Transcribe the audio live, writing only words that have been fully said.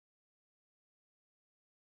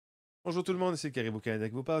Bonjour tout le monde, c'est Karibou, Canadien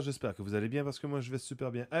qui vous parle. J'espère que vous allez bien parce que moi je vais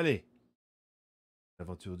super bien. Allez!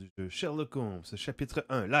 L'aventure du jeu Sherlock Holmes, chapitre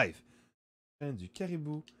 1, live. Fin du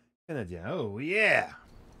Caribou canadien. Oh yeah!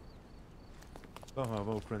 Bon, on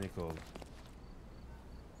va au Chronicle.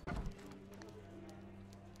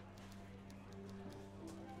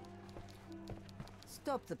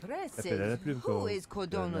 Stop the press. Appel à la plume. Who is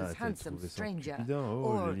Cordono's Donna a-t-elle handsome trouvé son stranger? cupidon? Oh,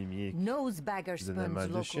 Or le limier. nosebagger C'est un animal spun's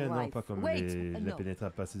de local chien, non wife? pas comme Wait, la no.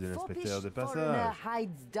 pénétrable passée de l'inspecteur de Foppish foreigner passage.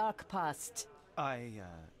 hides dark past.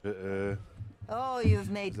 Oh, you've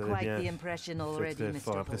made Vous allez quite bien? the impression Vous êtes already, très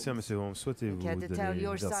fort Mr. impressionnant, Holmes. monsieur Holmes. Souhaitez-vous Care to tell donner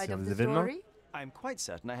your une side version of des the événements? story? I'm quite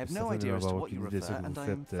certain I have Je no suis certain de idea as to n'avoir what you aucune idée de ce refer, que and vous I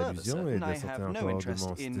am faites further allusion et certain bien I certain have no encore de interest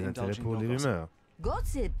mon in intérêt indulging pour les your gossip. rumeurs.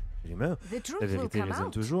 Gossip. Les rumeurs? The La truth will vérité come résonne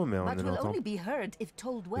out, toujours, mais on but ne will l'entend only be heard if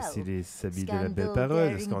told pas. well. S'il s'habille de la belle Scandal, parole,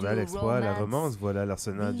 daring scandale, do, exploit, la romance. romance, voilà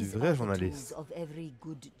l'arsenal du These vrai are the journaliste. tools of every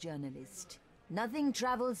good journalist. Nothing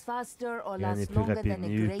travels faster or Rien n'est lasts plus longer rapide than a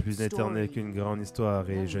ni great plus éternel story. qu'une grande histoire.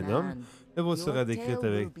 Et Young jeune homme, man, le vôtre your sera décrite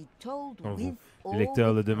tale avec will be told quand with or les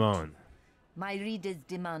lecteurs le without. demandent. My readers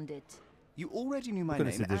demand it. You already knew Vous my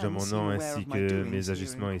connaissez name déjà and mon seem nom aware ainsi of my que doings mes here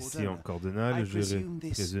agissements in ici en Cordona. Cordona. I Je presume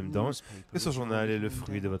this présume donc newspaper que ce is your journal est le little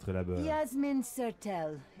fruit de endeavor. votre labeur. Yasmin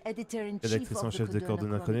Sertel, editor-in-chief Rédactrice en of the chef de Cordona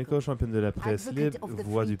Cordona Chronicle, Chronicle, championne de la presse advocate libre, of the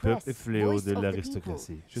voix free du peuple et press, fléau voice de of the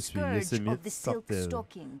l'aristocratie. people, Je suis scourge Yosemite of the silk Sartel.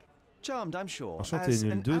 stocking. Charmed, I'm sure. Enchanté, As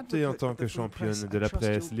nul an doute, et en advocate tant of que the free press, championne I de la trust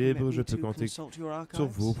you'll presse libre, permit je me peux to compter consult your sur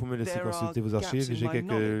vous archives. pour me laisser There consulter are vos archives. gaps in J'ai my quelques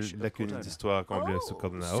knowledge of lacunes Cordona. d'histoire à combler sur Oh,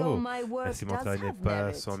 Cordona. so Oh, my work si mon does travail n'est have pas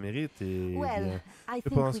merit. sans mérite, et Well, bien, I je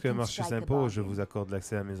think pense we que le can marché strike a s'impose. Je bargain. vous accorde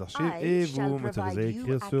l'accès à mes archives I et shall vous m'autorisez à provide you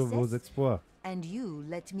écrire sur vos access. exploits. And you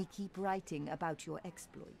let me keep writing about your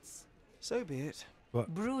exploits. So be it.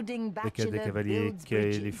 Brooding Le cas bachelor des cavaliers builds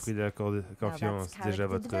cueille les bridges. fruits de la confiance. that's Déjà, character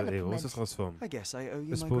votre héros se development. transforme. I guess I owe you Je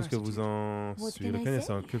my suppose que vous gratitude. en What suis can I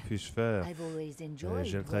reconnaissant. say? Que puis-je faire? I've always enjoyed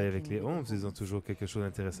J'aime travailler avec les working with Holmes. Ils ont toujours quelque chose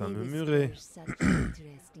d'intéressant à They murmurer. whisper such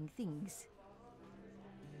interesting things.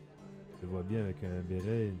 Je vois bien avec un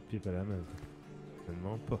béret et une pipe à la main. Je ne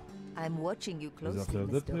mens pas. I'm watching you Vous en closely, faites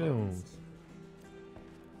de Mr. près, Holmes. Holmes.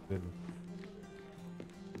 Très bien.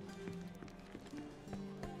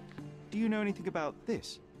 Do you know anything about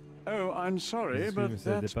this? Oh, I'm sorry, Excuse, but mais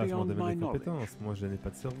ça that's dépasse mon beyond domaine my de knowledge. compétences. Moi, je n'ai pas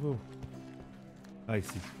de cerveau. Ah,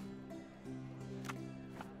 ici.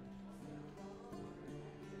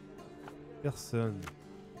 Personne.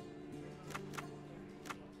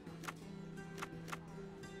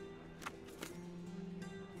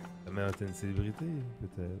 Ta mère était une célébrité,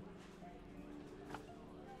 peut-être.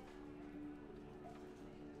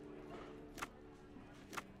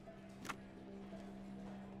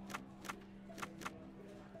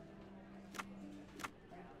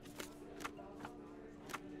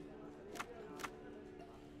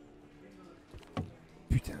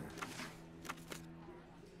 Putain.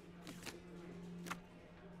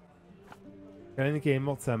 Quand qui est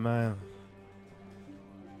morte sa mère.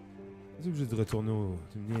 Tu es obligé de retourner au...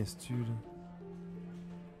 Tu me niaises-tu, là?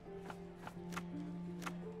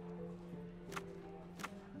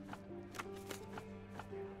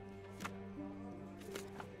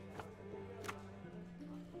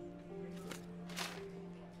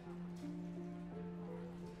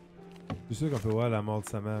 Je suis sûr qu'on peut voir la mort de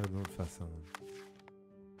sa mère d'une autre façon.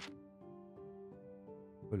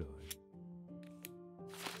 Voilà.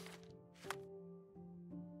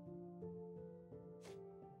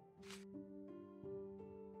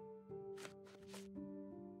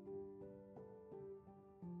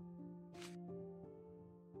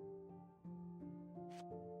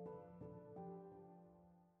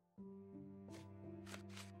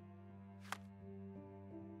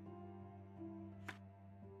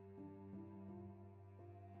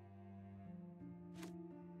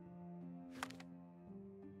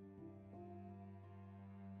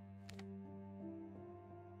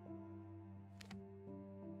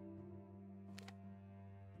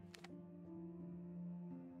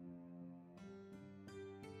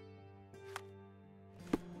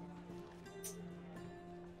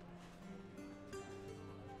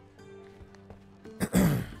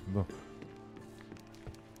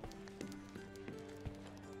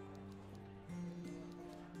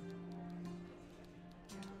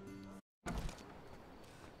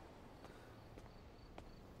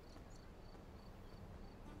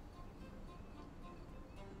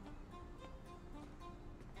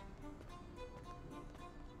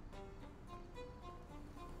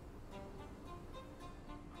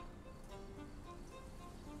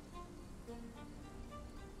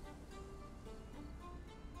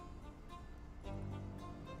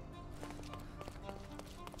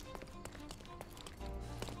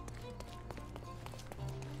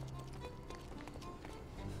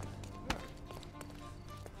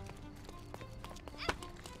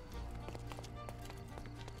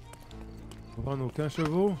 prendre aucun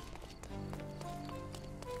chevaux.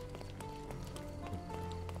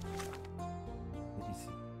 Ici.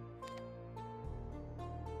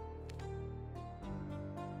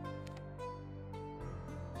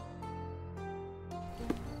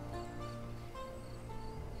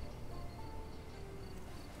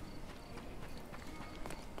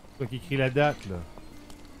 Toi qui écrit la date là.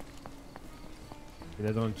 Et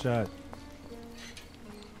là dans le chat.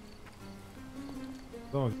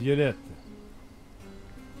 Donc, Violette.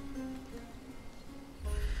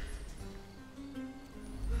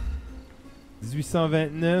 «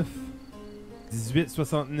 1829,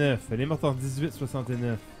 1869. » Elle est morte en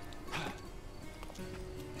 1869.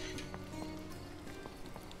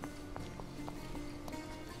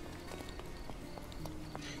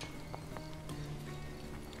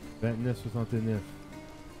 « 29,69. »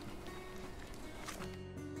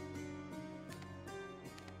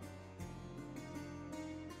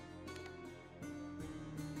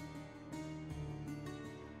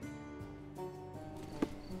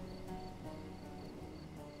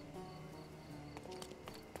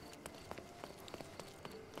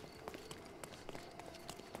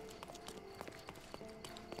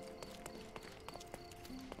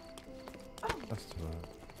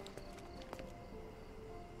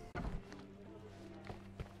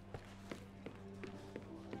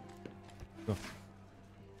 Bon.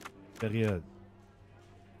 Période.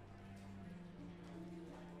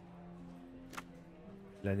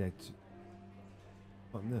 L'année actuelle.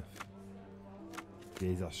 39.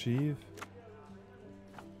 Les archives.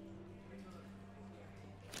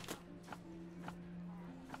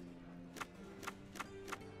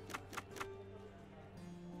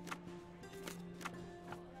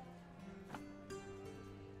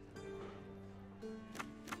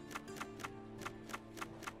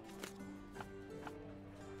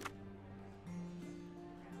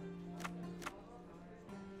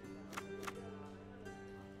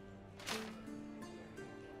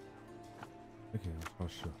 Ok, on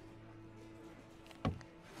change ça.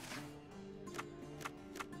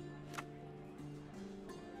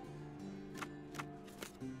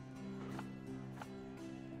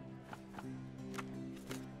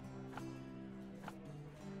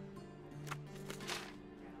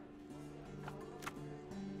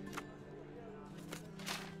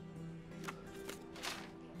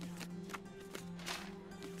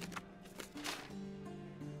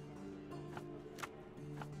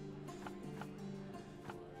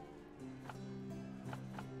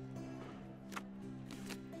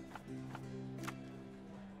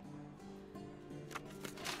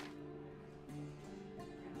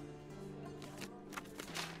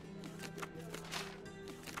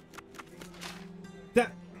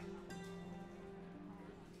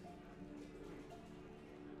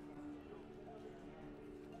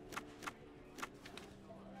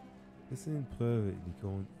 C'est une preuve avec des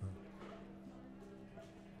comptes.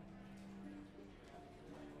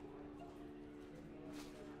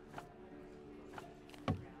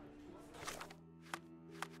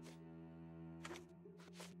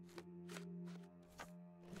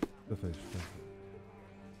 Ça fait, je pense.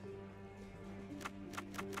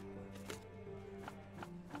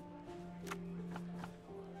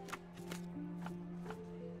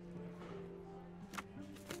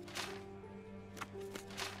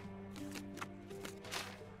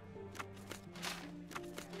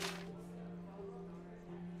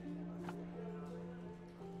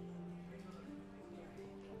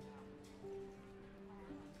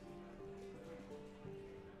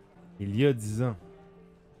 Il y a 10 ans.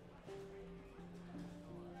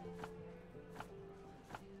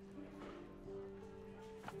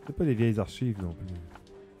 C'est pas les vieilles archives non plus.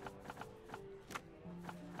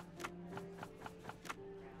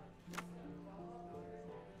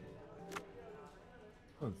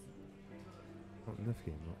 Oh, 39 qui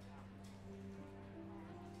est mort.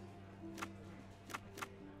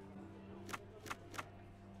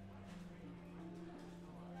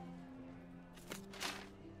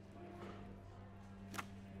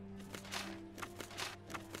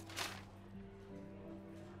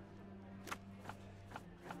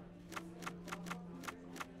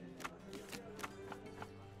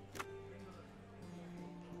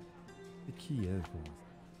 Qui elle,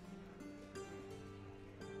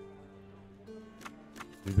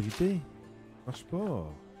 célébrité? Marche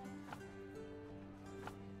pas.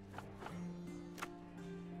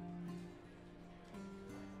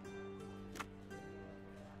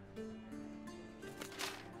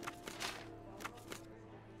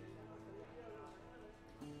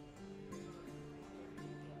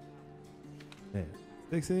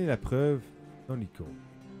 Sélectionnez la preuve dans l'icône.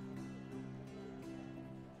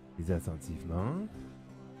 Lisez attentivement.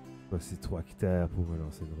 Voici 3 critères pour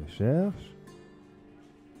relancer une recherche.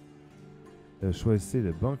 Choisissez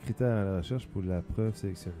le bon critère à la recherche pour la preuve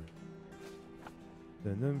sélectionnée. C'est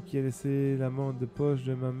un homme qui a laissé la montre de poche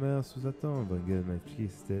de ma mère sous attente. Brungle m'a expliqué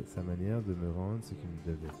que c'était sa manière de me rendre ce qu'il me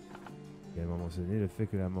devait. Il a également mentionné le fait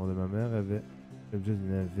que la mort de ma mère avait l'objet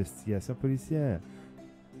d'une investigation policière.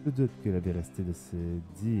 Je doute que la véracité de ces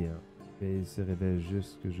dires, mais il se révèle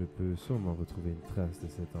juste que je peux sûrement retrouver une trace de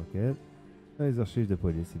cette enquête dans les archives de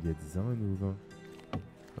police il y a 10 ans et nous vont.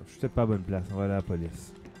 Je suis pas à bonne place, on va aller à la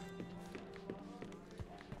police.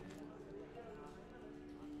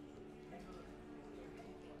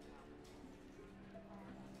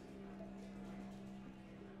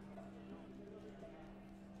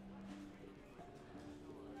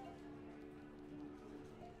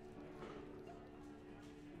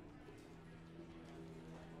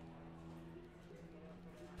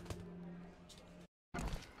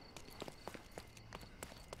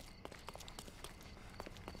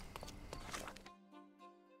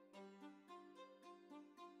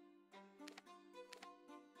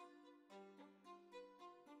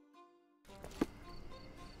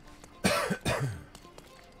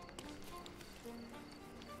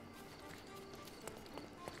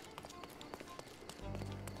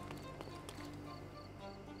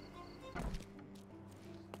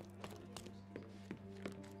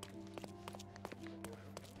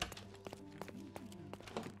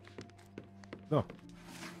 Bon.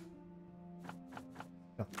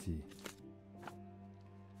 Parti.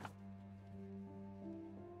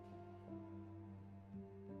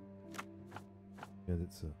 Regardez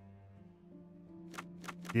ça.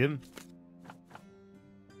 Tim?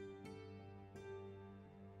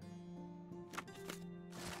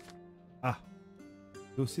 Ah!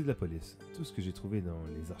 Dossier de la police. Tout ce que j'ai trouvé dans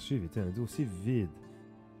les archives était un dossier vide.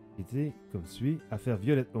 Il était comme suit. Affaire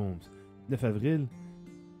Violette Holmes. 9 avril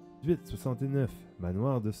 1869.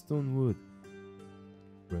 Manoir de Stonewood.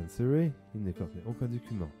 Surrey, il ne contenait aucun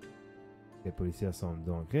document. Les policiers semblent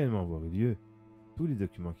donc réellement avoir eu lieu. Tous les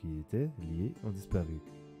documents qui y étaient liés ont disparu.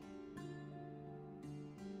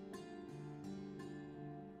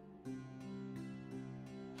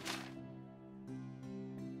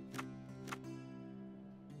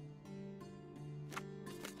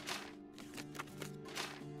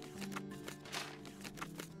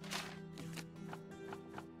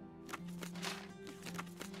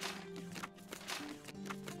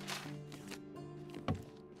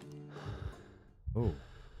 Oh.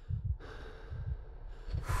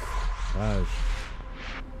 Rage.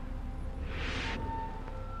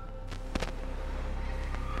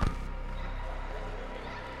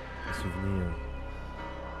 Un souvenir.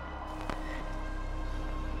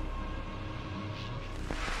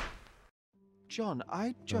 John,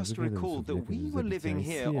 I je just viens de me recalled that souvenir que we nous were habitions living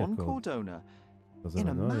ici here on encore. Cordona, Dans In un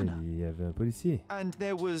a manoir, manor. il y avait un policier. and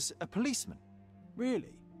there was a policeman.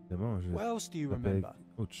 Really? Évidemment, je What else do you me rappelle remember?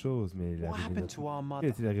 autre chose, mais il What arrivé happened notre... to our Qu'est-ce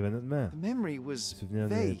mother? qui est arrivé à notre mère? The memory Le was souvenir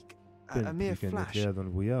n'est vague, a mere plus qu'un flash. éclair dans le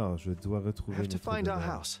brouillard. Je dois We retrouver have to notre find our demeure.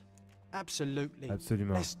 house. Absolutely.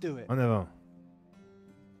 Absolument. Let's do it. En avant.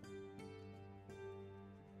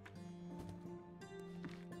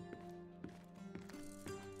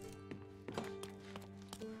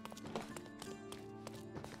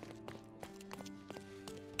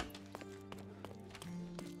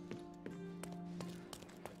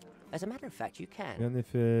 As a matter of fact, you Et can. en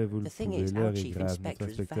effet, vous le The thing trouvez, is, l'heure our est chief grave. Notre inspector has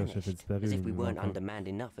inspecteur chef a vanished, disparu. as Il if we nous weren't manque undermanned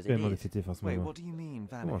enough as it tellement is. d'effectifs en ce Wait, moment. what do you mean,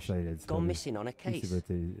 Comment vanish? ça, il a Gone disparu? missing on a Il case. s'est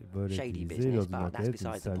Shady volatilisé lors business, d'une but that's enquête, une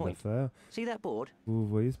besides the salle point. d'affaires. See that board? Vous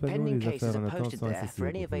voyez ce panneau, Pending les cases affaires are en attente posted sont there for accessibles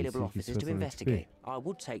any aux policiers available qui officers souhaitent to s'en investigate. occuper. I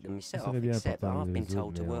would take them Ce myself, serait bien except that important de I've les been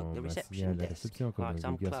told to résoudre, mais work the on m'a reception signalé à la desk, réception comme like un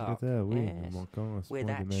some vulgaire clerk. secrétaire. Oui, Yes. nous manquons à ce We're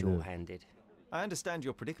point de that main-d'œuvre. short-handed. I understand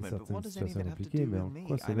your predicament, but Certaines what does any of situations it have to compliquées, do mais with en me?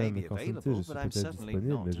 quoi I cela may me be concerne-t-il? available, Je suis but I'm peut-être certainly disponible,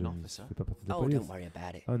 not mais je an ne officer. fais pas partie de la Oh, police. don't worry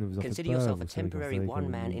about it. Ah, ne vous en faites Consider pas, yourself a vous serez temporary considéré comme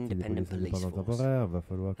one-man une unité de independent police police indépendante force. temporaire. Va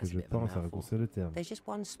falloir que That's a je bit of a pense à mouthful. raccourcir le terme. There's just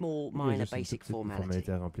one small, Il y a minor juste une basic toute petite formality.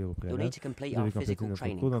 formalité à remplir au You'll préalable. need to complete Vous devez our compléter physical notre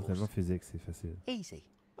training cours course. d'entraînement physique, c'est facile. Easy.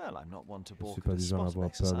 Well, I'm not one to Je ne balk suis at pas a du genre à spot of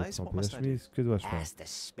avoir peur de exercise. What tremper la must I do? chemise. Que dois-je faire? That's the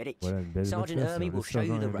spirit. Voilà une belle Sergeant maîtresse. Hermie Le will show you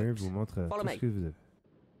sergent the Hermie ropes. vous montre Follow tout me. ce que vous avez.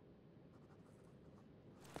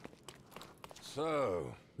 So,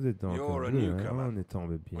 Vous êtes donc You're a un bleu, hein? newcomer. On est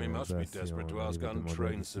tombé bien. We must be bas si desperate to on ask arrive à demander à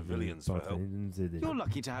untrained des civils civilians for pas entraînés de nous aider. You're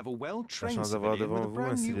lucky to have a La well-trained chance d'avoir civilian with devant a vous un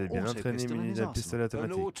brand new civil bien auto entraîné pistol in muni his d'un arsenal. pistolet an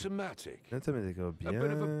automatique. automatic. L'automatique, A bien.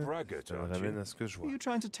 bit of a braggart, Ça me aren't ramène you? à ce que je Are vois. you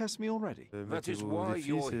trying to test me already? That is Mettez-vous au why défi,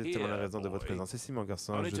 you're c'est tellement la here, raison de votre boy. présence ici, mon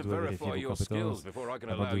garçon. I need Je to dois verify vérifier vos your skills compétences before I can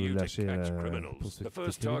avant allow de vous you to lâcher catch pour criminals. ce The qui est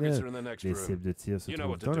first targets are criminel. in the next Les cibles room. de tir se You know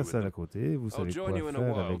trouvent what to dans do la with salle them. à côté. Vous I'll savez join quoi you in a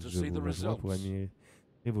faire while avec. to Je see the vous rejoins pour results. admirer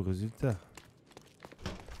Et vos résultats.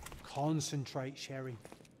 Concentrate, Sherry.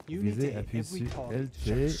 You need to Visez, hit appuyez every sur target to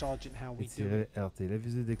show LT Sergeant how et we do tirez it. RT. La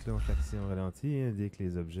visée déclenche l'action ralentie et indique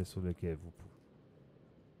les objets sur lesquels vous pouvez.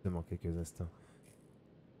 Seulement quelques instants.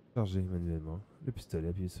 Chargez manuellement le pistolet,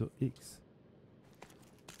 appuyez sur X.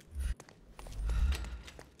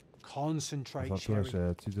 Concentrate, Concentre-toi,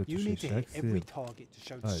 Sherry. tu dois You toucher need to hit chaque every cible. target to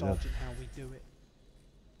show Ah, là. Sergeant how we do it.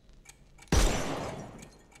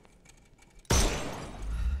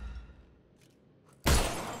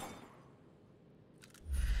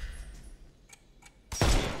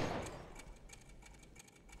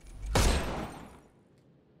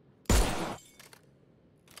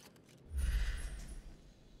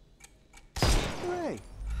 Hooray!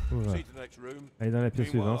 Voilà. See to the next room. Allez dans la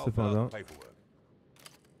pièce Meanwhile, suivante, I'll file cependant. the paperwork.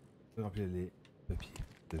 Remplir les papiers.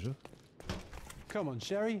 Déjà? Come on,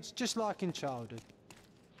 Sherry. It's just like in childhood.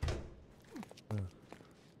 Ah.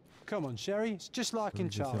 Come on, Sherry. It's just like in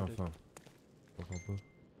Dossier childhood. enfant. Je comprends pas.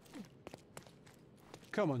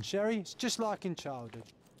 Come on, Sherry. It's just like in childhood.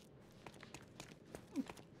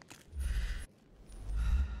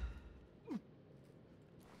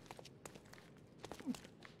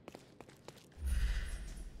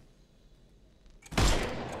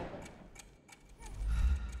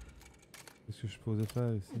 Qu'est-ce que je posais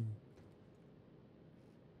faire ici?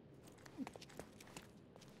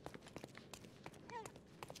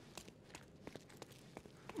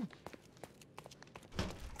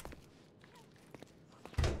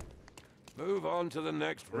 Move on to the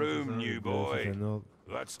next room, new boy.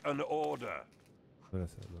 That's an order. Voilà,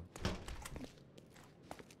 ça va.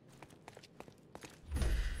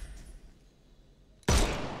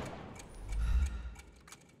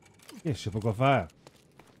 Je sais pas quoi faire.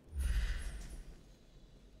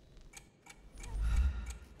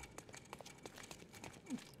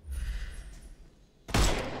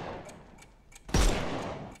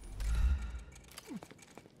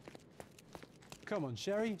 Come on,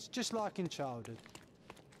 Sherry. It's just like in childhood.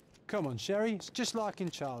 Come on, Sherry. It's just like in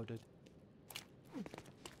childhood.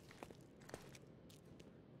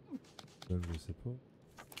 Je sais pas.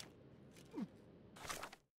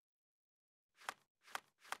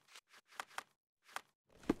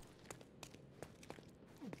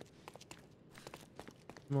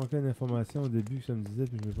 Il manquait une information au début que ça me disait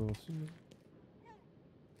puis je l'ai pas reçu.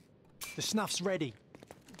 The snuff's ready.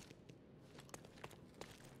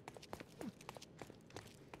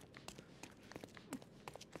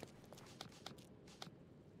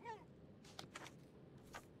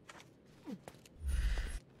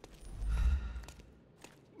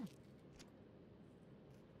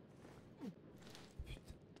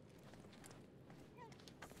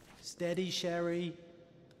 Steady, Sherry.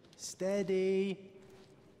 Steady.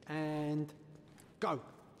 And go.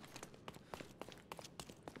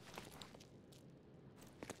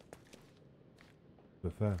 Je peux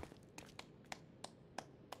faire.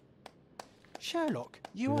 Sherlock,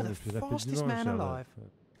 you are Le the plus rapide du fastest monde, man Sherlock. alive.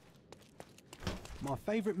 My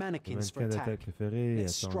favorite Le mannequins for mannequin attack. d'attaque préféré,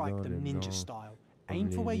 Let's strike attendant them les ninja noms style. comme Aim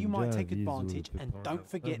for les where you might ninjas, take vise où advantage peut and prendre don't la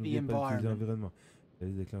forget frappe, the n'oubliez pas d'utiliser environment. l'environnement. La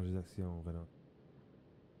liste déclenche des actions ralenties.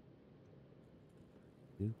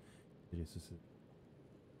 Tirer sur ce.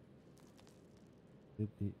 Et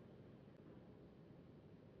tirer.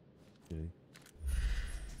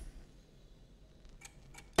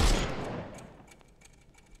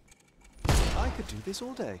 I could do this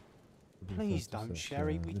all day. Please don't,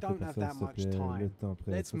 Sherry. We don't have that much time.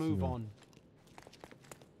 Let's move on.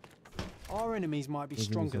 Our enemies might be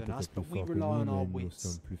stronger than us, but we rely on our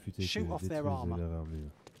wits. Shoot off their armor.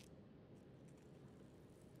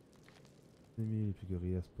 L'ennemi les plus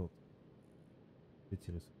coriaces portent et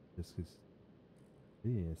tirer sur le stress.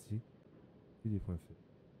 Et ainsi, et des points faibles.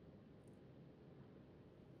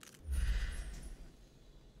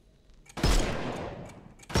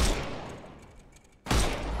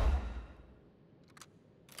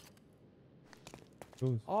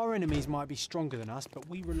 Our enemies might be stronger than us, but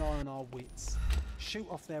we rely on our wits. Shoot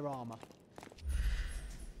off their armor.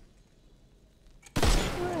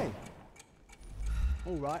 Hooray!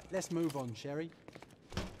 All right, let's move on, Sherry.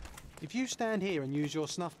 If you stand here and use your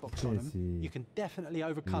snuff box on them, you can definitely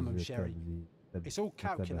overcome them, Sherry. It's all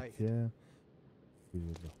calculated.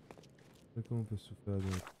 Comment on peut souffrir de...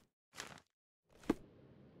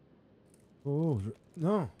 Oh, je...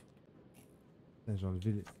 Non! J'ai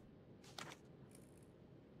enlevé les...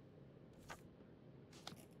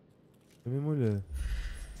 Mets-moi le...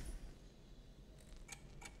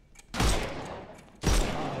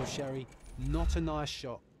 Uh-oh, Sherry. Not a nice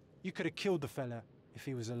shot. You could have killed the fella if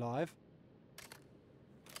he was alive.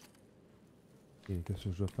 Qu'est-ce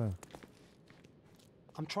que je dois faire?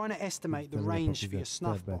 I'm trying to estimate the Fermer la range porte for your ouverte,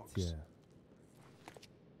 snuff box. tabatière.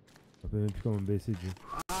 On peut même plus comment me baisser, Dieu.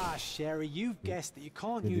 Ah, Sherry, you've guessed that you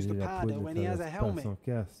can't J'ai use the donné la powder poudre when ne he has a traverse pas helmet. son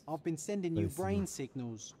casque. I've been sending you Pas ici. brain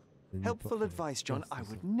signals. C'est Helpful n'importe advice, John. quoi, I c'est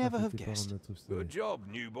would ça. never Ah, have tes parents guessed. ne trouvent ça. Good job,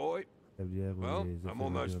 new boy. Tablière où Well, les I'm affaires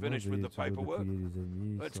almost de finished with veuillez the toujours paperwork. dépouiller les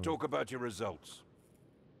ennemis, Let's sont- talk about your results.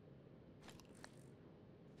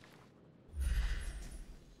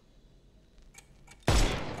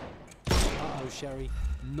 Uh-oh, Sherry.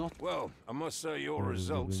 Not... Well, I must say your Ouais, vous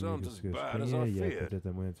results avez aren't que as ce que je bad as craignais, I il y a feared. peut-être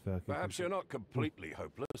un moyen de faire quelque Perhaps you're chose. not completely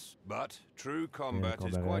hopeless, but true Mais un combat is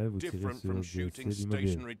combat quite réel, vous tirez different sur from des shooting cibles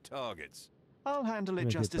immobiles. stationary targets. I'll handle Ne it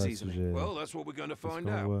just m'inquiète as pas, easily. sujet. Well, that's what we're going to C'est ce find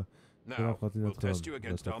qu'on out. voit. Nous allons Now, affronter we'll notre test homme. you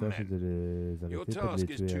against Votre our tâche est men. de les Your arrêter, pas de task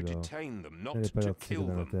les is tuer to alors. detain them, not N'allez pas to leur tirer kill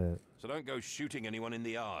dans la them. tête. So don't go shooting anyone in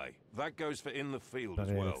the eye. That goes for in the field as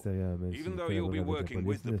Pareil à well. l'extérieur, même si Even vous though you'll be collaborez avec la working with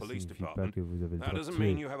police, the ne police signifie pas department, que vous avez le that droit de doesn't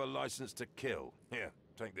mean tuer. you have a license to kill. Here,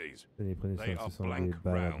 take these. Tenez, prenez They ça, are ce sont des blank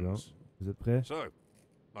balles à blanc. rounds. Vous êtes prêts? So,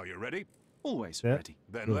 are you ready? Always Yeah. ready.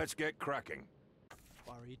 Then Go. let's get cracking.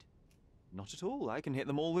 Worried. Not at all. I can hit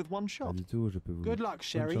them all with one Pas shot. du tout, je peux vous... Good luck,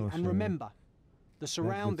 Sherry, chance, and Sherry. remember, the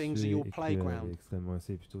surroundings are your playground. Extrêmement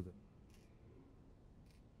assez plutôt de...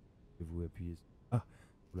 Que vous appuyez sur... Ah!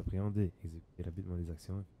 Pour l'appréhender, exécutez rapidement les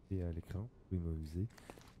actions et à l'écran pour immobiliser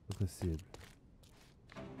votre cible.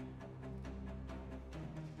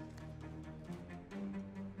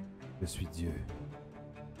 Je suis Dieu.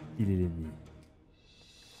 Il est l'ennemi.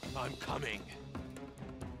 I'm coming.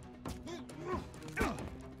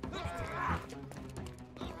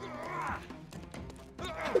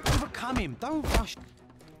 Overcome him, don't rush.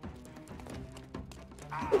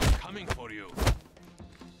 Coming for you.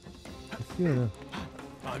 Qu'est-ce qu'il y a là?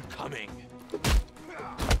 I'm coming.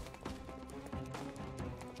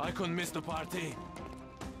 I couldn't miss the party.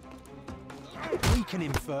 Weaken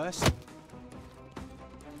him first.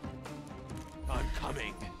 I'm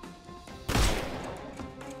coming.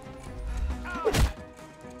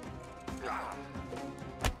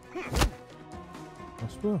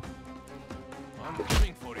 Marche pas. I'm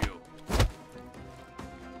coming for you.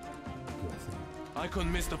 Ouais, c'est- I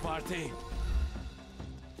couldn't miss the party.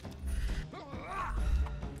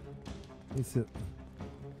 Et c'est...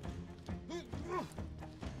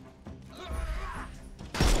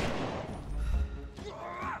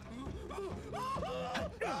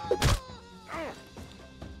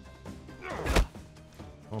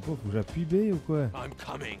 Faut que j'appuie B ou quoi? I'm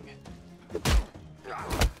coming.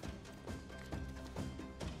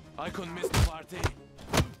 I couldn't miss the party.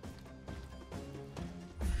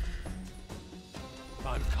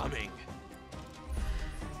 I'm coming.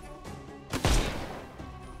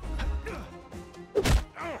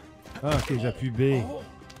 Ah ok, j'appuie B.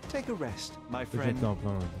 Take a rest, my Je viens friend. de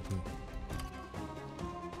comprendre. ok.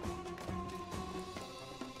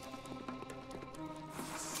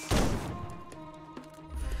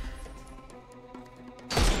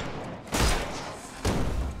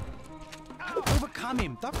 Overcome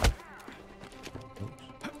him, don't...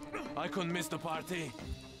 I couldn't miss the party.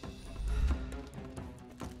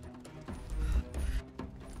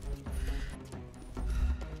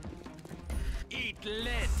 Eat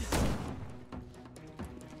lead.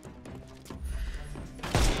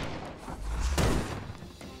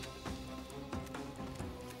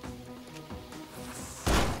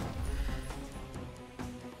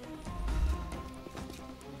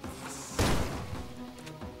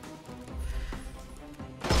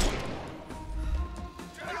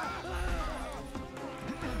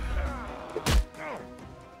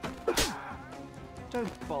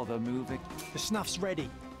 Don't bother moving. The snuff's ready.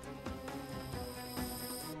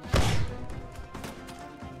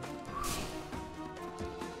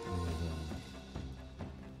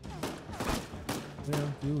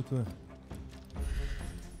 Merde, t'es où toi?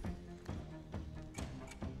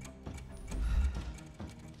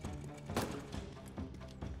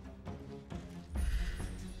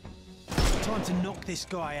 Time to knock this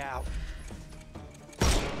guy out.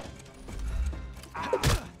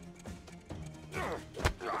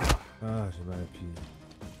 Ah, j'ai mal appuyé.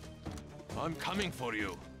 I'm coming for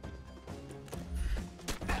you.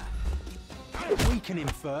 Weaken him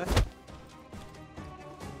first.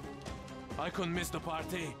 I couldn't miss the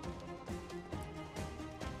party.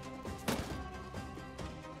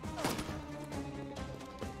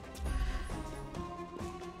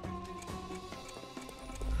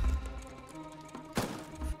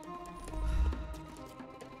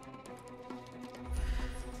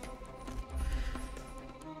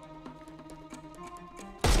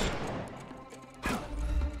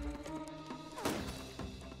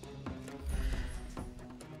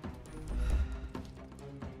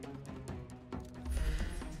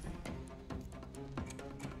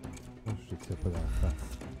 tire pas dans la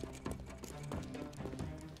face.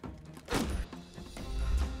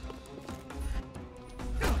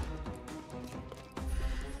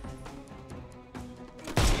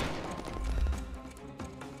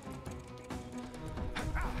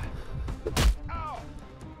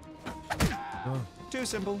 Too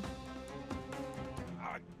simple.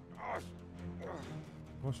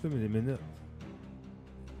 Comment je fais, mais les menottes?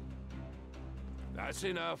 That's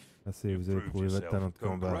enough. Assez, vous avez prouvé votre talent de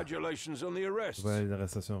combat. Congratulations on the arrest. Voilà, une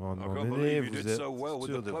arrestation rendement I can't menée. believe you Vous did êtes so well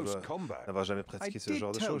with sûr the de close vouloir combat. n'avoir jamais pratiqué ce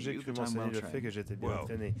genre de choses. J'ai cru mentionner le fait que j'étais bien Well,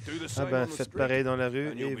 entraîné. do the Ah same ben, on the faites street, pareil dans la rue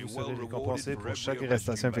and you'll et be vous serez well récompensé rewarded pour for chaque every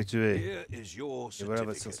arrestation arrest you make. effectuée. Here is your Et voilà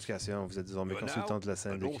votre certificate. certification. Vous êtes désormais You are consultant de la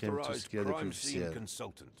scène now de crime, tout ce qu'il y a de plus an authorized crime officiel. scene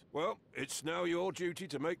consultant. Well, it's now your duty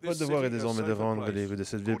to make Votre this devoir est city a désormais de safer rendre place. les rues de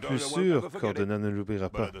cette ville plus Cordona won't sûres. ever forget Cordona it. ne l'oubliera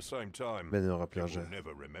But pas. at the same time, Mais ne rappellera people jamais.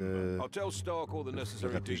 never remember. I'll tell Stark all the Je ne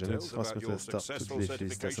necessary rappelle jamais de details France about que your Stark toutes successful les félicitations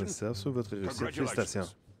certification. nécessaires sur votre réussite.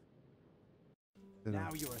 Félicitations.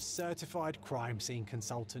 Congratulations. Now you're a certified crime scene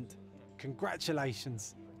consultant.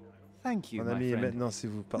 Congratulations. Thank you, Mon my ami, et friend. maintenant, si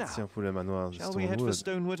vous partiez pour le manoir de Shall we head for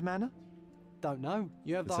Stonewood, Stonewood Manor? Don't know.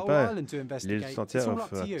 You have je the sais whole pas, island to l'île investigate. tout It's entière all up offre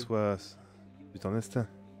to à you. toi du ton instinct.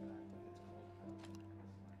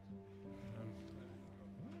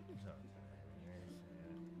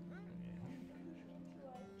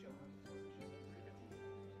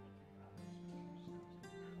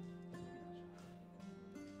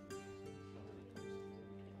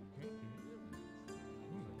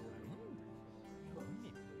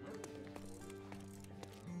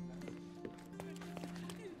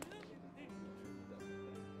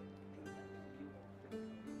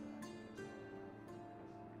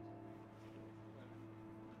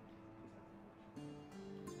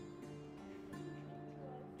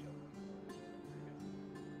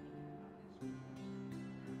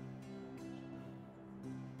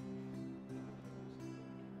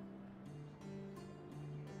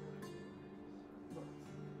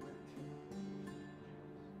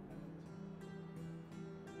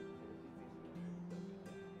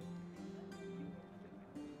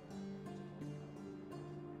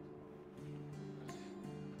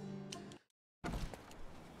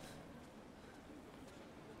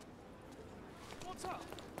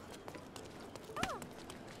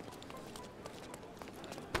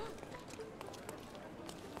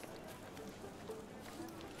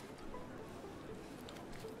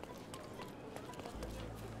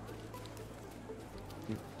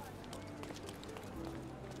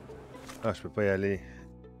 Ah, je peux pas y aller.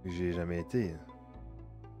 J'y ai jamais été.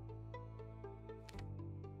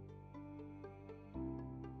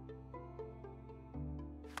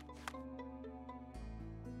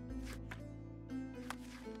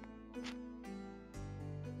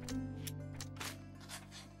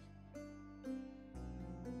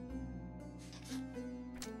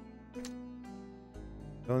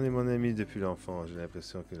 J'en ai mon ami depuis l'enfant. J'ai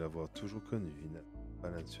l'impression que l'avoir toujours connu. Il n'a pas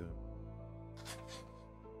la nature.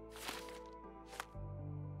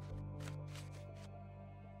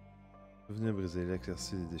 Venez briser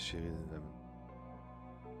l'éclaircie et déchirer la main.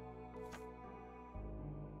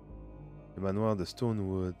 Le manoir de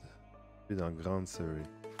Stonewood, puis dans Grande Surrey.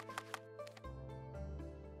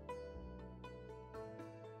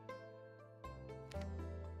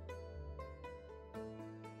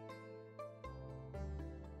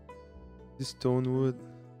 Du Stonewood.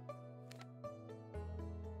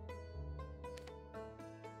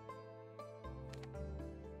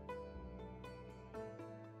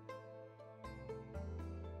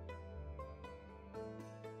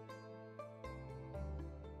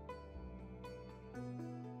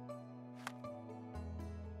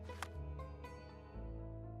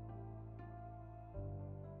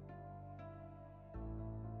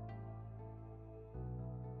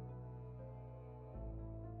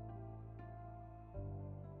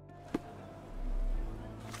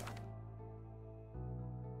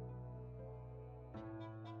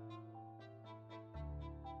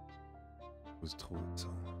 Vous trouvez ça?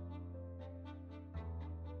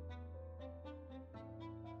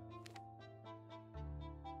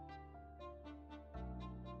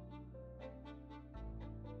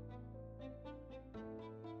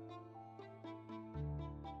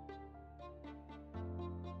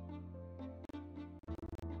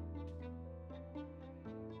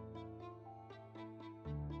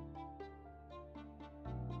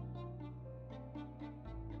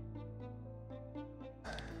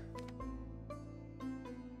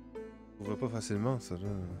 On voit pas facilement ça là.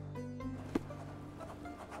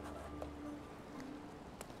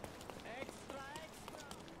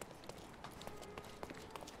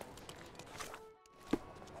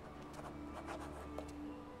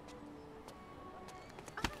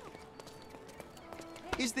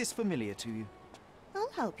 Is this familiar to you? I'll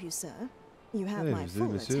help you, sir. You have Hey, my vous full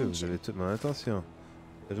êtes, monsieur, vous attention. avez toute mon attention.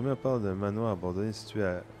 Le rumeur parle d'un manoir abandonné situé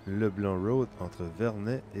à Leblanc Road entre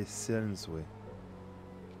Vernet et Selmsway.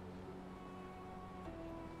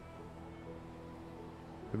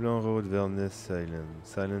 Leblanc Road, Vernet, Silent.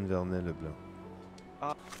 Silent, Vernet, Leblanc.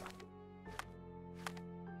 Ah.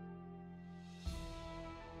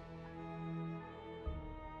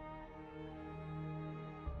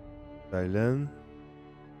 Silent.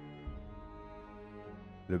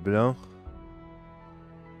 Leblanc.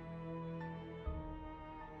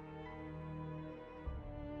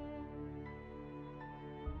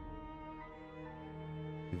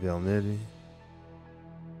 Et Vernet, lui.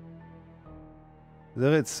 Ça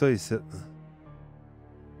devrait être ça ici.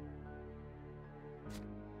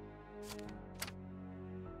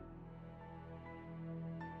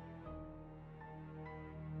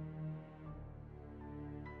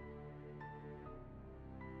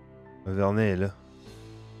 Vernet est là.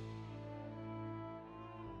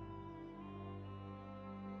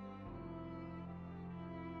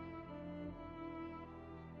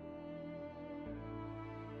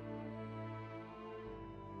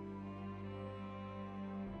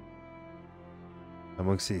 À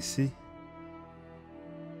moins que c'est ici.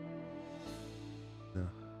 Non.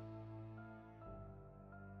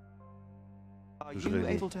 Are Je you l'ai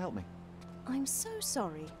dit. able to help me? I'm so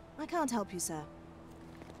sorry. I can't help you, sir.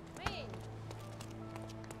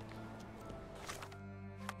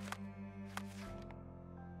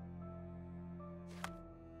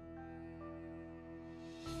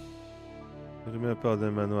 Je mets part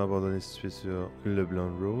d'un manoir abandonné situé sur Leblanc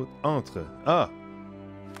Road. Entre. Ah!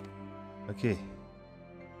 Ok.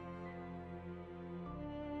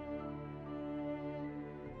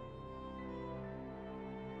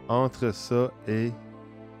 Entre ça et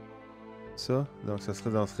ça. Donc ça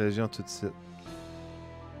serait dans cette région tout de suite.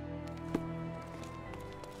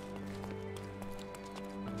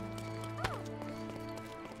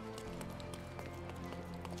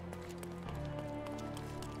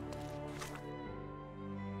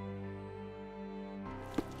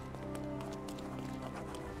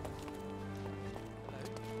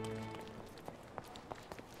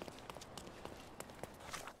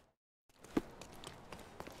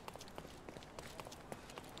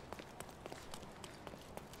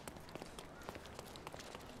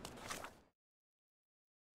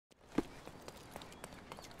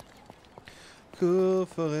 Cours,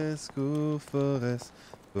 Forest, cours, Forest,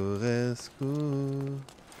 Forest, cours.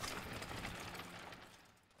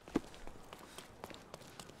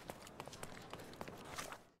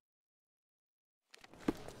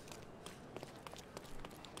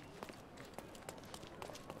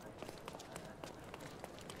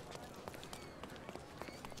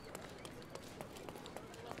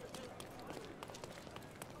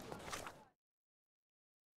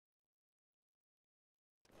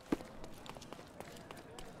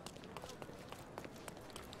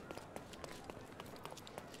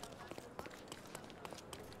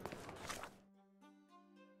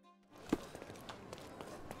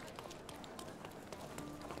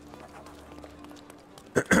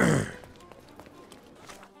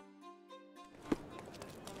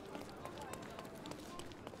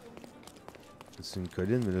 C'est une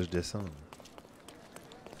colline, mais là je descends.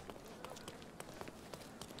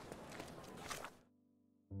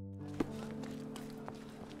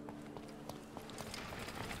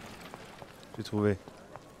 J'ai trouvé.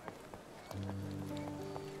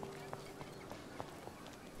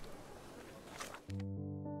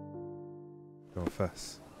 En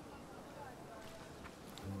face.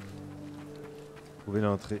 Trouver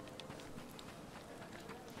l'entrée.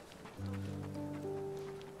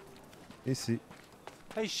 Ici.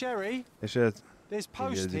 Hey, Sherry, Achète. there's Il y a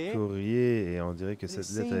post des here. courriers et on dirait que and it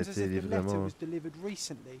cette lettre a seems as été if the livrée letter vraiment. was delivered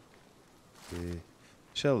recently. Et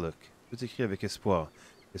Sherlock, je t'écris avec espoir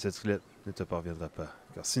que cette lettre ne te parviendra pas,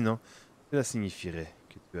 car sinon, cela signifierait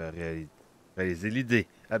que tu as réalisé l'idée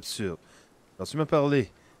absurde dont tu m'as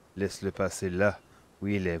parlé. Laisse-le passer là où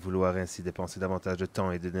il est, vouloir ainsi dépenser davantage de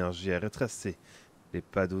temps et d'énergie à retracer les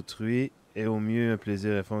pas d'autrui est au mieux un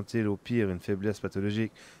plaisir infantile, au pire une faiblesse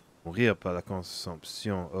pathologique. Mourir par la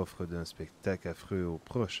consomption offre d'un spectacle affreux aux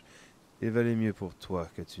proches. Il valait mieux pour toi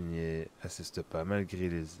que tu n'y assistes pas, malgré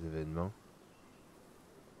les événements.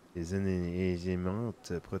 Les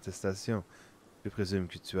élémentes protestations. Je présume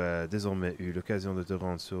que tu as désormais eu l'occasion de te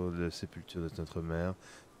rendre sur la sépulture de notre mère.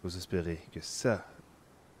 J'ose espérer que ça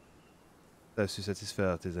a su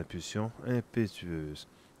satisfaire tes impulsions impétueuses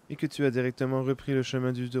et que tu as directement repris le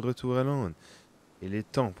chemin de retour à Londres. Il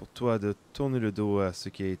est temps pour toi de tourner le dos à ce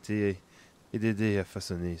qui a été et d'aider à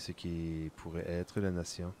façonner ce qui pourrait être la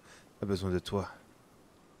nation, a besoin de toi.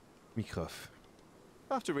 Mycroft.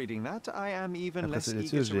 After reading that, I am even Après less cette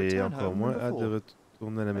eager lecture, to j'ai return encore home moins than hâte de before.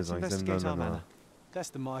 retourner à la maison, Let's examiner investigate le our manoir. manor. That's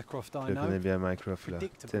the Mycroft I Je know. connais bien Mycroft là,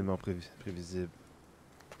 Predictable. tellement prévisible.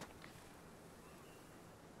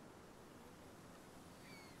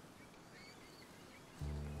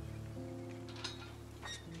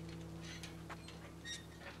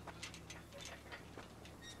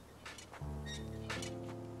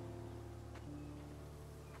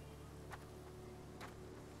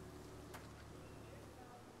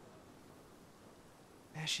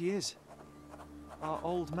 There she is. Our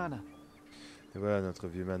old manor. Et voilà, notre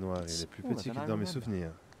vieux manoir, il est plus petit que dans mes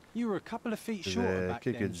souvenirs. You were a couple of feet Il shorter faisait back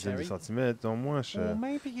quelques then, dizaines de Sherry. centimètres, non moins Or cher.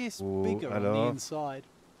 maybe it's Ou bigger on the alors, inside.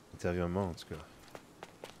 intérieurement en tout cas.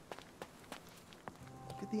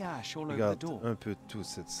 Look at the ash all over the Regarde door. un peu toute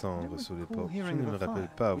cette cendre sur les recall portes. Je hearing ne of me a rappelle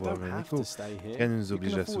fire. pas We avoir don't un have écho. to stay here. Rien ne nous You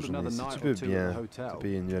oblige can à afford séjourner another ici. night Tu or peux two at bien the hotel. te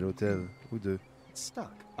payer une nuit à l'hôtel, ou deux. It's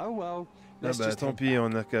stuck. Oh well. Ah Let's bah just tant head pis, back. on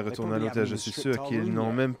n'a qu'à retourner à probably l'hôtel. Je haven't suis stripped sûr our qu'ils room n'ont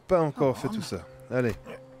yet. même pas encore fait Come tout on. ça. Allez,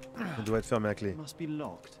 on doit être fermé à clé. It must be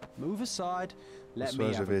locked. Move aside. Let Ce soir,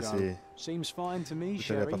 me je have vais a go. essayer. Seems fine to me, Tout a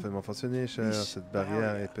Sherry. l'air parfaitement fonctionné, cher. This Cette barrière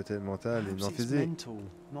barrier. est peut-être mentale et Perhaps non it's physique. mental,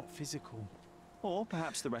 not physical. Or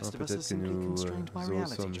perhaps the Non, rest of us are peut-être que simply nous constrained by autres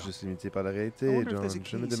reality, sommes John. juste limités par la I réalité, wonder if John. there's a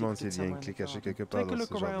Je me key demande secreted s'il y a une somewhere in clé the cachée garden. quelque part Take a dans look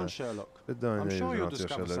ce jardin. around, Sherlock. Faites dans un I'm œil sure aux you'll aventures,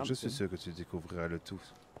 discover Sherlock. Je suis something. sûr que tu découvriras le tout.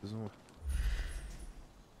 Faisons.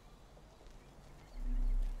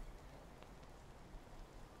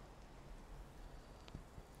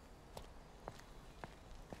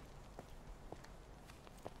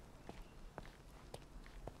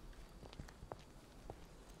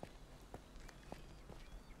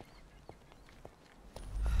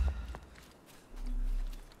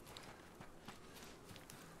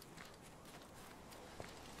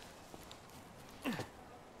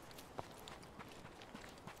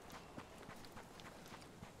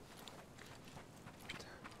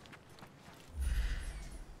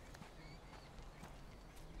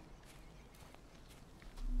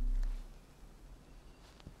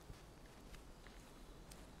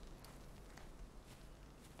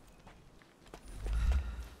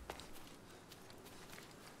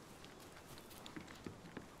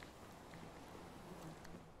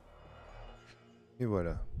 Et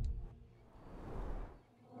voilà.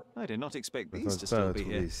 I did not expect Je these m'attendais to pas à still be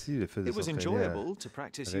retrouver here. ici. Le fait de It was s'entraîner enjoyable to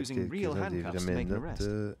practice avec using real quelques-uns des handcuffs to vraies make an notes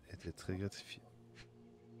arrest. était très gratifiant.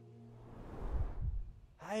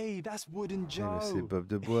 Hey, that's Wooden Eh, mais c'est Joe. Bob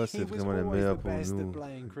de Bois, c'est He was vraiment le always meilleur the pour best at nous,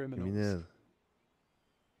 playing criminals. criminels.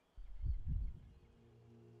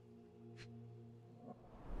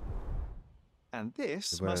 And Et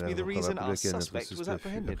this voilà must la be the raison reason pour our laquelle notre suspect was suspect fut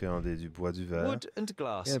apprehended. appréhendé du bois du verre. Wood and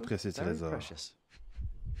glass. Et un précieux Very trésor. precious.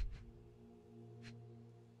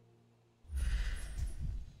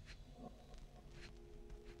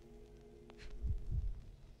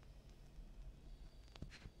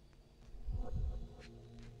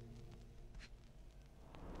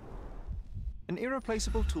 An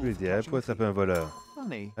irreplaceable tool for L'idéal catching pour a thief. attraper un voleur.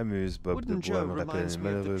 Funny. Amuse, Bob de Wooden Bois Joe me rappelle reminds une me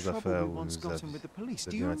of the malheureuse trouble affaire we où once nous got in with the police.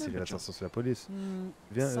 Do you avions attiré remember, John? l'attention sur la police. Hmm,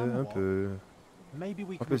 Viens un somewhat. peu. Maybe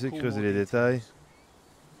we On could peut essayer de recall creuser more les détails. details.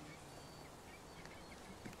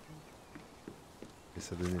 Et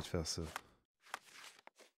ça donnait de faire ça.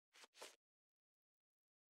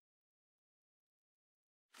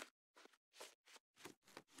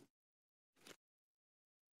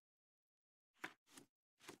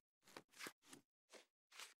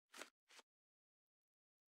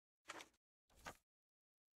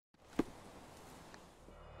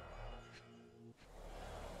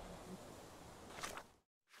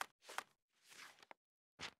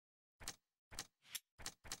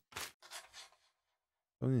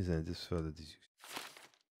 On les indices faire de discussion.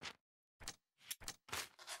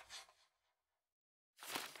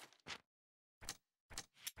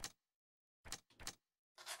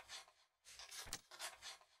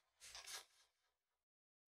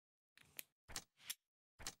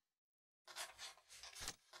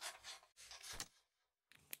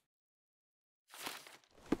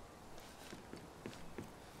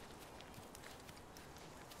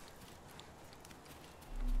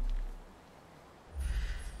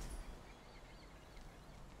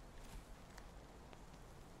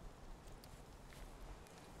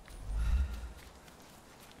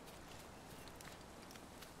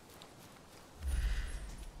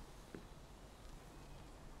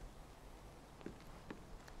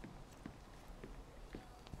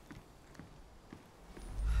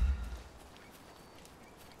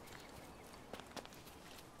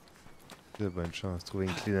 De bonne chance, trouver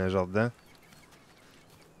une clé dans un jardin.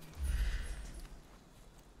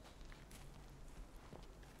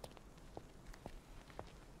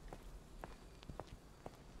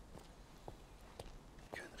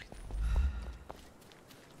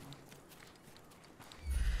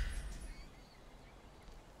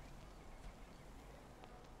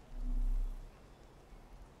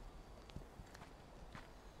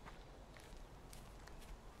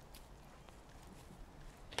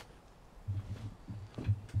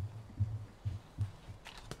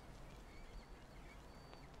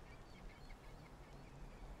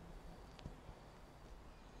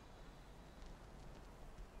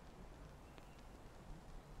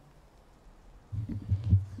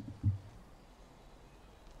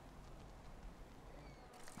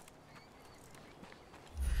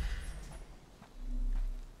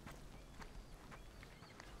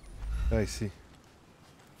 Ah, ici.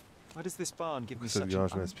 Why does this barn give me Cette such an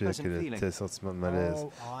grange m'inspire unpleasant quel feeling? tel sentiment de malaise.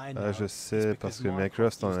 Oh, I Ah, know. je It's sais, parce because que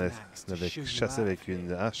Mycroft Mycroft en used an axe to avait shoot you chassé out avec of here.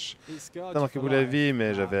 une hache. It scarred Ça you marqué for pour la life. vie,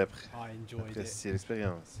 mais j'avais I enjoyed it. apprécié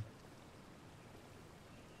l'expérience.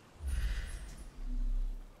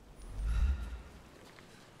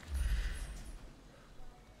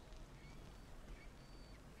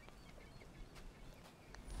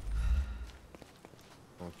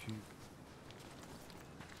 Mon cul.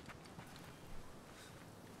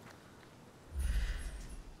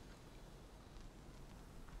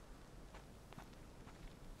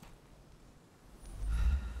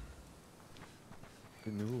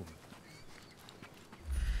 C'est nouveau.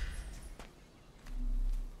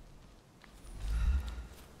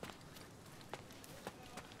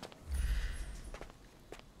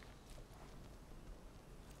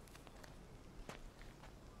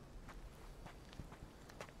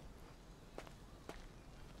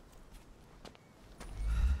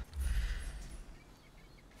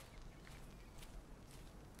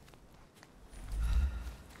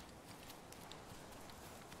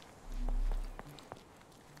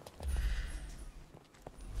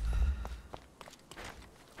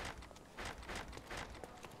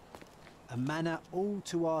 A manor all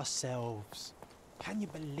to ourselves. Can you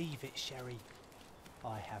believe it, Sherry?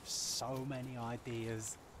 I have so many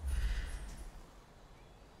ideas.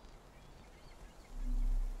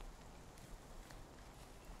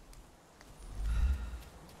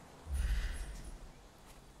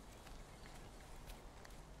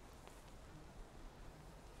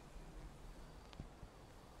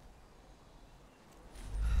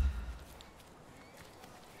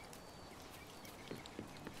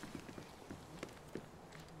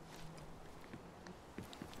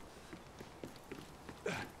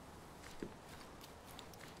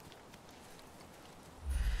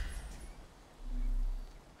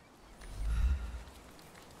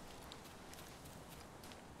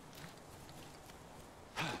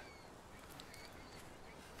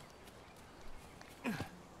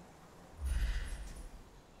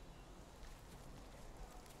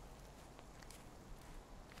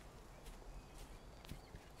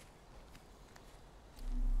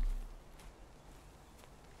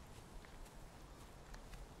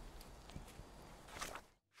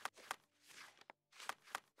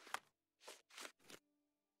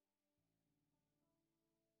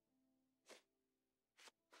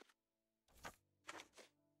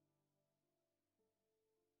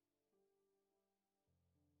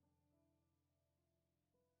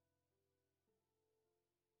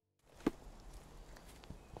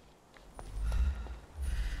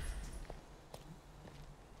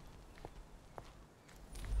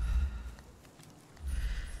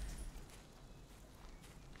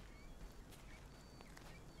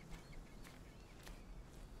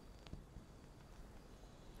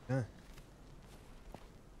 Hein?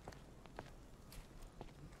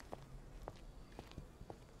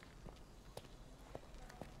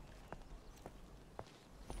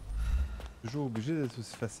 Toujours obligé d'être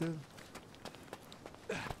aussi facile.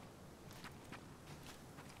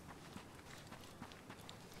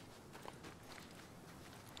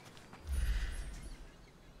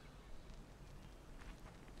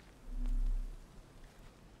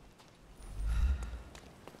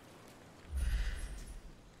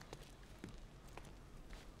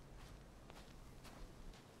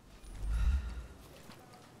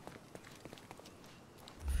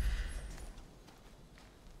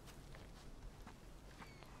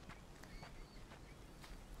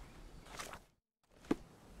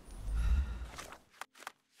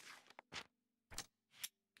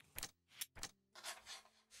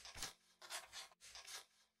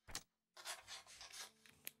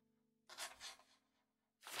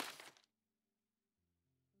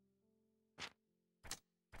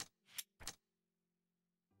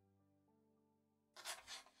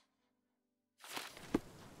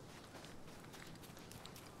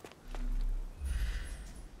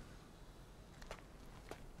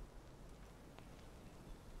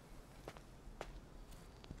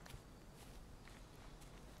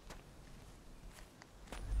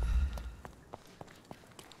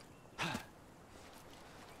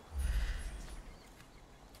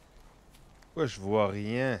 Pourquoi je vois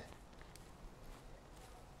rien?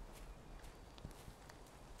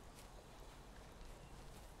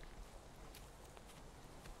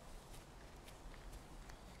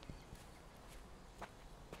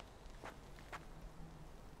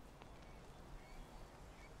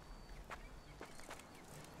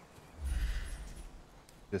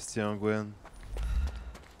 Question, Gwen.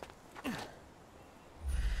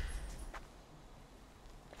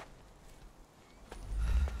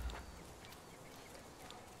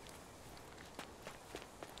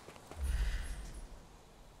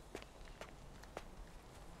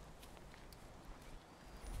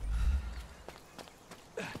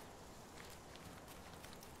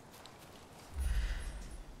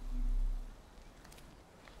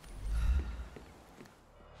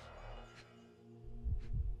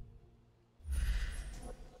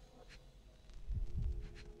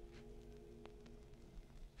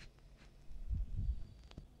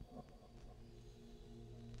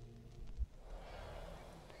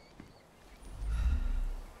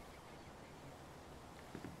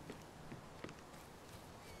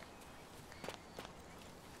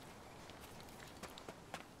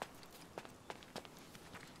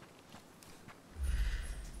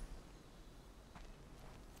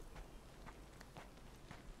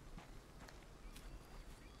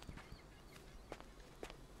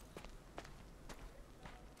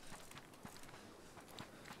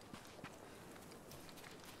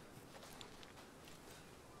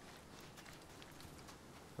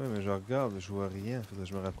 Ouais, mais je regarde, je vois rien. Faudrait que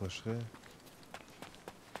je me rapprocherais.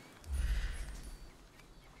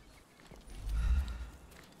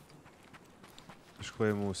 Je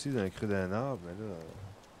croyais moi aussi dans le creux d'un arbre, mais là...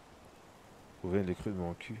 Je trouvais le creux de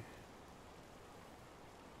mon cul.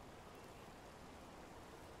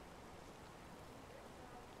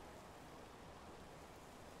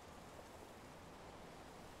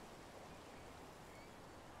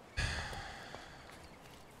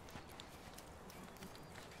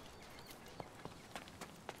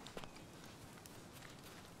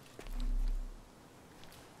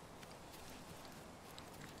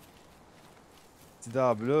 Petit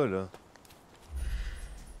arbre là, là.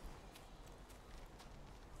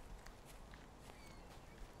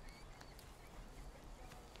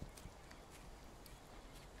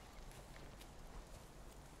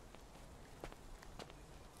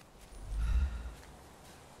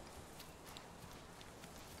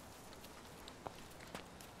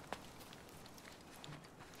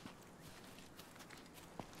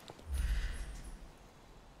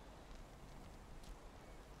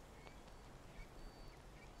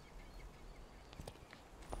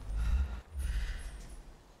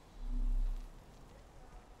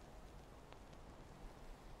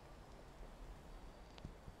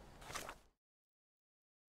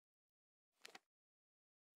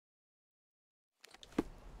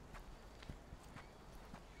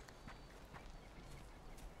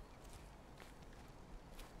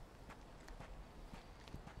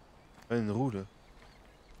 Une roue là.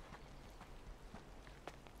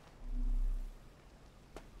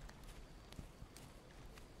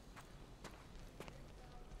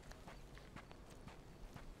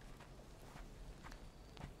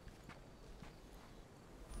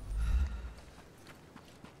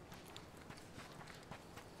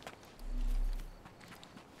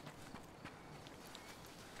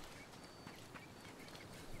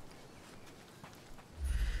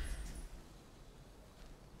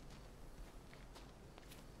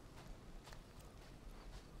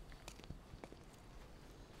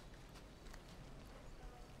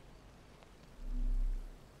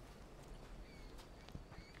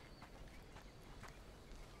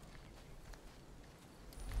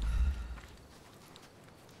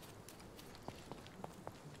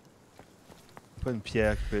 Pas une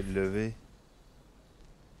pierre qui peut être levée.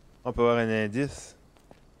 On peut avoir un indice.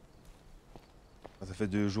 Quand ça fait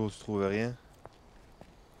 2 jours que tu trouves rien.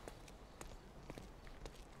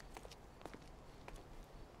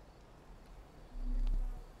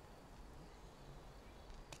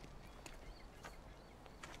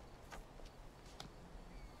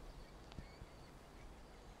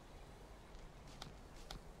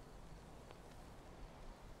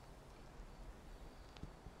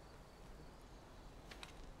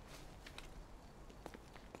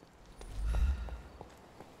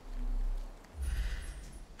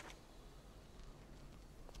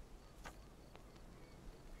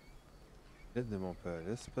 L'aide de mon père,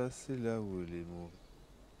 laisse passer là où il est mort.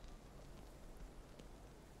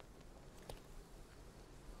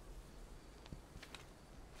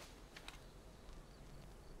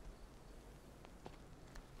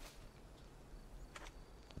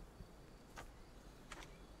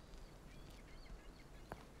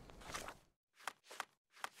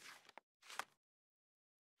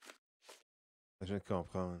 Je viens de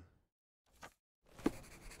comprendre.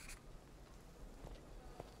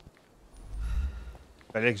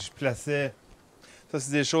 Fallait que je plaçais. Ça,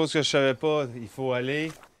 c'est des choses que je savais pas. Il faut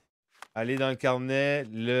aller dans le carnet,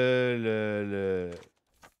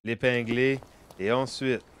 l'épingler, et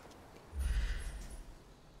ensuite.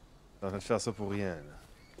 On va faire ça pour rien, là.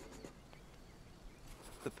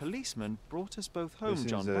 The policeman brought us both Le home, policier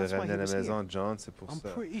John. nous avait That's why ramené he à la was here. maison, John, c'est pour I'm ça.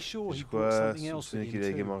 pretty sure he Je brought crois, something je me else souviens with qu'il a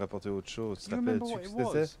him également too. rapporté autre chose. Tu Do te you remember rappelles-tu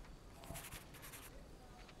what que it c'était? was?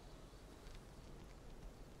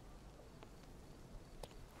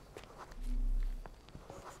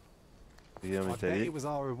 Rien I bet métallique. it was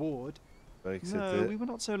our reward. Il paraît que No, c'était we were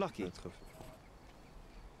not so lucky. un trophée.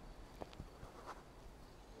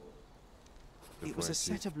 It was a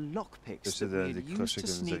set of lockpicks C'était that we had des used crochets to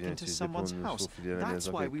que nous sneak avions into utilisés pour someone's nous house. faufiler à la That's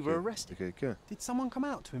maison why we were de arrested. quelqu'un. Did someone come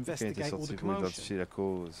out to Quelqu'un était investigate all sorti the pour commotion? identifier la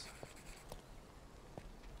cause.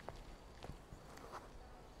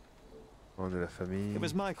 Nom de la famille. It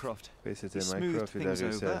was Mycroft. Oui, c'était He Mycroft. smoothed Il a things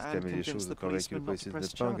réussi over à and calmer les convinced choses, the a convaincu le policeman not policier to de ne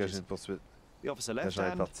press pas engager charges. une poursuite. The officer left L'agent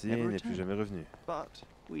est and parti et never n'est plus returned. jamais revenu. But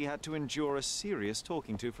we had to endure a serious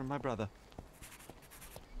talking to from my brother.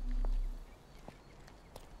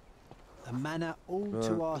 The manor all Ouais.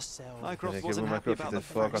 to ourselves. Mycroft Avec wasn't vous, happy Mycroft about était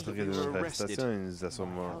the fort fact quand that il we de were notre arrested. arrestation. Il nous a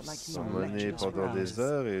Felt like he surmené lectured us pendant around. des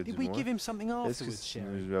heures et Did du we moins. give him something Est-ce que afterwards, nous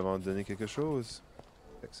Sherry? lui avons donné quelque chose?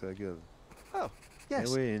 Avec sa gueule. Oh, Eh yes.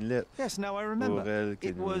 oui, une lettre. Yes, now I Pour remember. elle que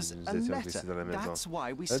It nous, was nous a étions letter. ici dans la maison. That's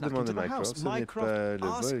why we La snuck demande de into the Mycroft, house. ce n'est Mycroft pas le vol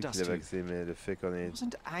asked qui us l'a to. vexé, mais le fait qu'on He ait...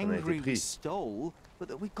 wasn't a été angry we pris. stole, but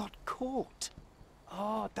that we got caught.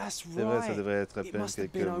 Oh, that's C'est vrai, ça right. devrait être à It peine must have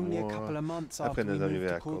quelques been only a mois couple of months après after we notre moved arrivée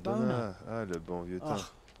to à Cordona. Cordona. Ah, le bon vieux temps.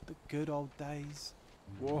 Oh, the good old days.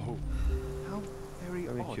 Whoa. How very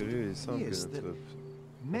Comme odd curieux, il it semble que is that notre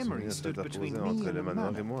memory souvenir stood soit between apposé me entre and le the manoir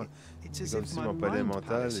et manor. moi. It's C'est as comme if si my mon palais mind mental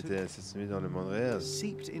palace était had situé dans le monde réel.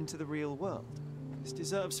 seeped into the real world. This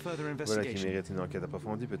deserves further Voilà qui investigation. mérite une enquête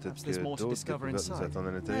approfondie. Peut-être Perhaps que there's more to d'autres discover découvertes nous inside. attendent à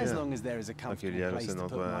As l'intérieur. long as there is a Tant qu'il y comfortable a place un to put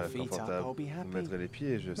endroit my feet up, confortable I'll be pour happy. mettre les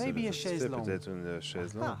pieds, je serai Maybe a satisfait. chaise longue. Peut-être une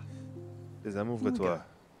chaise longue. Ah, Les amis, ouvre-toi.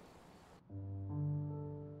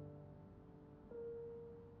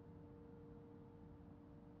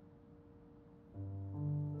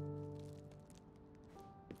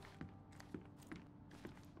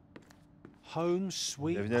 home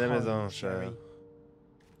sweet Bienvenue à la home, maison, Sherry. cher.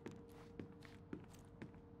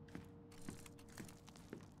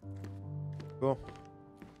 Bon.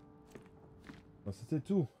 Bon, c'était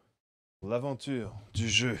tout pour l'aventure du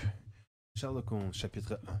jeu Sherlock Holmes,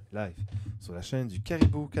 chapitre 1, live, sur la chaîne du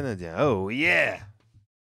Caribou canadien. Oh yeah!